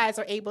 You guys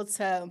are able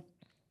to,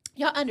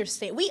 y'all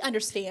understand. We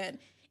understand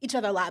each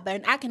other a lot better.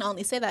 And I can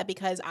only say that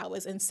because I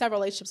was in several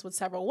relationships with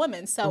several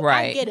women. So I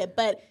Right. get it.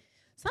 But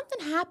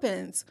something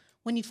happens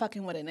when you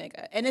fucking with a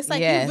nigga. And it's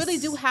like Yes. you really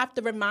do have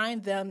to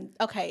remind them,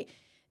 okay,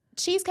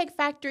 Cheesecake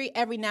Factory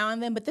every now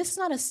and then, but this is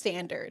not a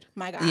standard,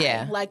 my guy.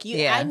 Yeah. Like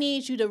Yeah. I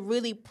need you to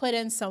really put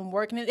in some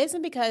work. And it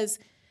isn't because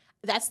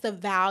that's the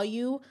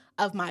value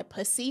of my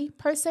pussy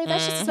per se.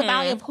 That's just the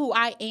value of who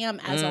I am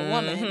as a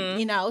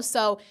woman,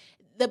 So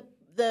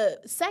the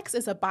sex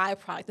is a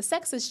byproduct. The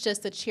sex is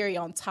just the cherry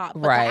on top.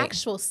 But Right. the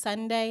actual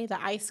sundae,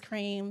 the ice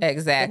cream,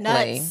 Exactly.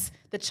 the nuts,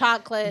 the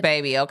chocolate,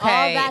 Baby, all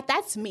okay.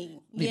 that's me.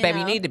 Baby,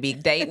 you need to be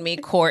dating me,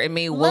 courting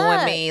me, wooing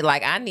Look. me.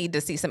 Like, I need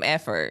to see some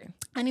effort.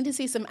 I need to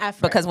see some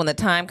effort. Because when the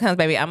time comes,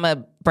 baby, I'm going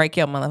to break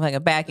your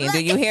motherfucking back end.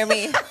 Do you hear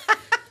me?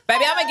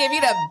 Baby, I'm going to give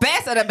you the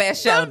best of the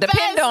best show. The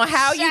Depending best on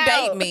how you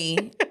show. date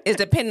me is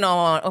depending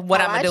on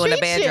what How I'm I going to do in the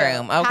treat you.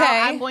 bedroom. How Okay?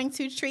 I'm going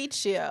to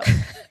treat you.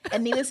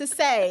 And needless to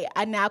say,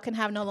 I now can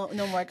have no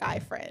more guy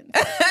friends.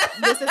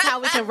 This is how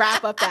we can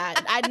wrap up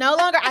that. I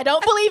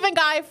don't believe in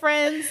guy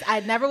friends. I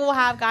never will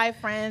have guy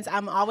friends.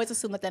 I'm always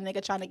assuming that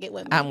nigga trying to get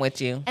with me. I'm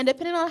with you. And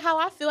depending on how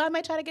I feel, I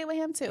might try to get with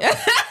him too.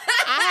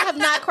 I have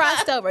not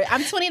crossed over.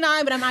 I'm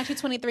 29, but I'm actually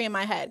 23 in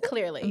my head,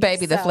 clearly.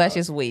 Baby, the So, flesh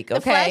is weak, okay?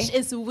 The flesh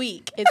is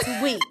weak. It's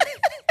weak.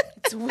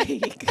 It's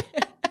weak.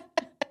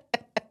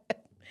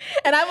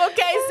 And I'm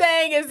okay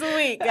saying it's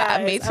weak,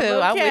 guys. Me too.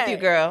 I'm with you,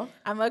 girl.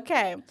 I'm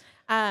okay.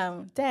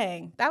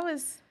 Dang, that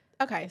was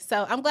Okay,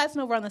 so I'm glad to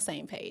know we're on the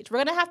same page. We're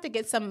gonna have to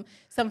get some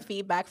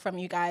feedback from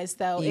you guys,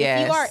 though.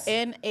 Yes. If you are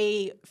in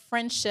a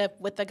friendship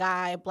with a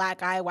guy, black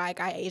guy, white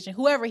guy, Asian,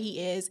 whoever he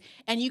is,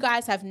 and you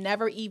guys have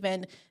never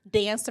even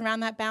danced around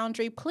that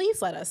boundary,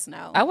 please let us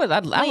know. I would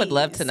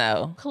love to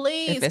know.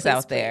 Please, if it's please,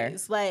 out there.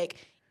 please.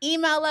 Like,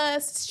 email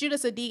us, shoot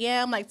us a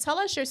DM. Like, tell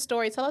us your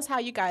story. Tell us how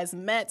you guys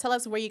met. Tell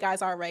us where you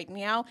guys are right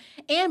now.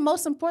 And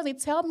most importantly,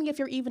 tell me if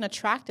you're even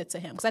attracted to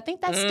him. Because I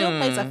think that still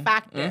plays a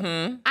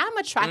factor. I'm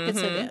attracted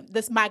to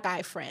them, my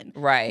guy friend.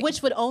 Right.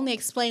 Which would only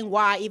explain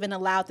why I even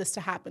allowed this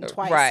to happen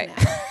twice Right.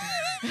 now.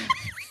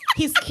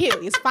 He's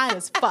cute. He's fine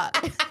as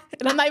fuck.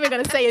 And I'm not even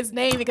going to say his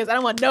name because I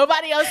don't want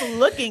nobody else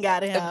looking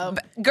at him.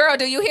 Girl,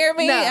 do you hear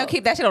me? No. I'll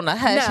keep that shit on the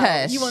hush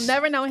hush. You will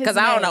never know his name. Because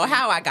I don't know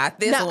how I got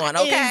this one,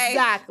 okay?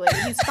 Exactly.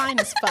 He's fine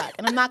as fuck.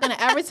 And I'm not going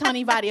to ever tell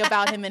anybody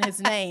about him and his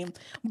name.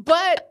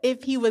 But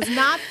if he was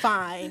not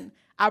fine,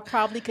 I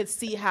probably could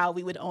see how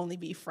we would only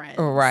be friends.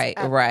 Right,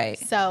 right.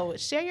 So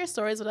share your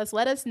stories with us.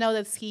 Let us know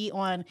that's he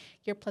on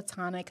your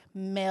platonic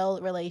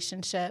male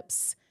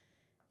relationships.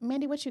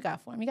 Mandy, what you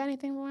got for him? You got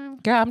anything for him?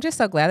 Girl, I'm just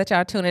so glad that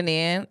y'all tuning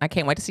in. I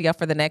can't wait to see y'all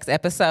for the next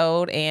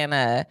episode.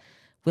 And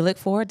we look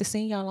forward to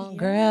seeing y'all on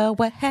Girl,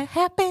 What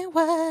Happened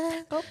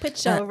Was. Go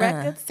put your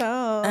records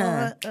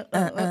on. Break it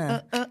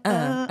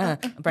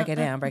down, break it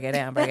down, break it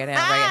down, break it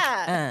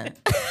down.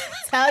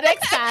 Till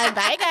next time.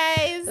 Bye,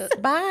 guys.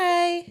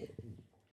 Bye.